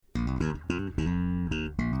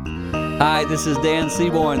Hi, this is Dan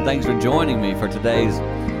Seaborn. Thanks for joining me for today's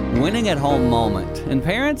Winning at Home moment. And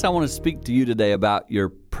parents, I want to speak to you today about your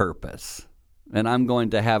purpose. And I'm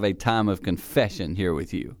going to have a time of confession here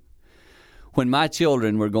with you. When my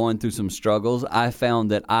children were going through some struggles, I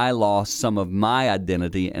found that I lost some of my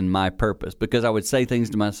identity and my purpose because I would say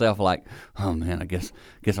things to myself like, oh man, I guess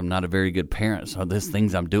I'm not a very good parent. So these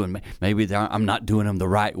things I'm doing, maybe I'm not doing them the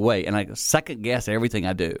right way. And I second guess everything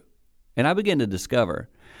I do. And I began to discover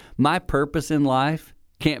my purpose in life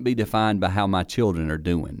can't be defined by how my children are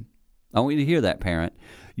doing. I want you to hear that, parent.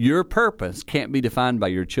 Your purpose can't be defined by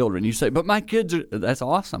your children. You say, but my kids are, that's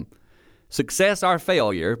awesome. Success or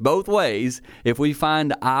failure, both ways, if we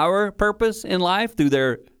find our purpose in life through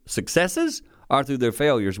their successes or through their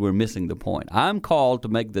failures, we're missing the point. I'm called to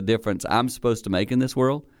make the difference I'm supposed to make in this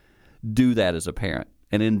world. Do that as a parent.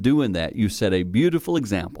 And in doing that, you set a beautiful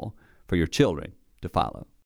example for your children to follow.